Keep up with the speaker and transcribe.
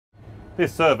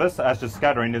This service, ashes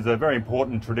scattering, is a very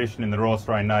important tradition in the Royal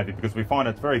Australian Navy because we find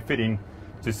it's very fitting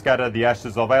to scatter the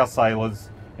ashes of our sailors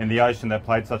in the ocean that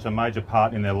played such a major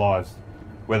part in their lives,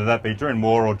 whether that be during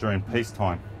war or during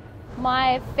peacetime.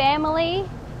 My family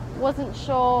wasn't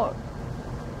sure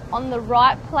on the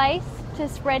right place to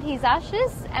spread his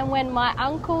ashes, and when my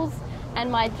uncles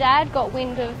and my dad got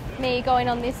wind of me going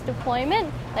on this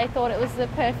deployment, they thought it was the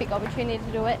perfect opportunity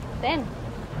to do it then.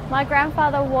 My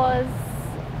grandfather was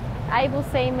able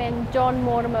seaman John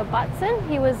Mortimer Butson.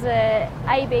 He was a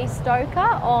AB stoker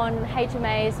on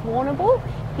HMAS Warrnambool.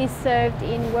 He served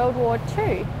in World War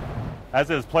II. As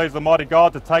it has pleased Almighty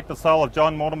God to take the soul of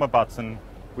John Mortimer Butson,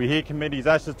 we here commit his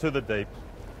ashes to the deep,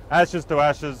 ashes to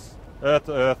ashes, earth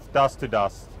to earth, dust to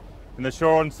dust, in the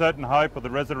sure and certain hope of the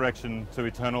resurrection to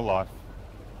eternal life.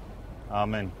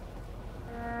 Amen.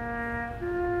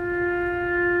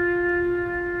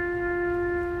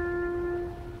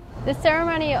 The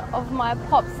ceremony of my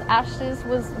pop's ashes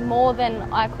was more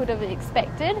than I could have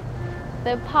expected.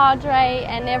 The padre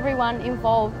and everyone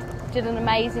involved did an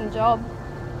amazing job.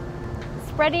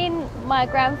 Spreading my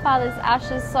grandfather's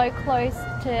ashes so close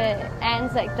to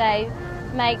Anzac Day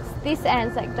makes this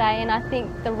Anzac Day, and I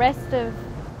think the rest of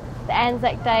the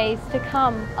Anzac Days to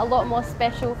come, a lot more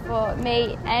special for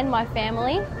me and my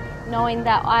family, knowing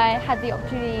that I had the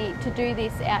opportunity to do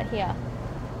this out here.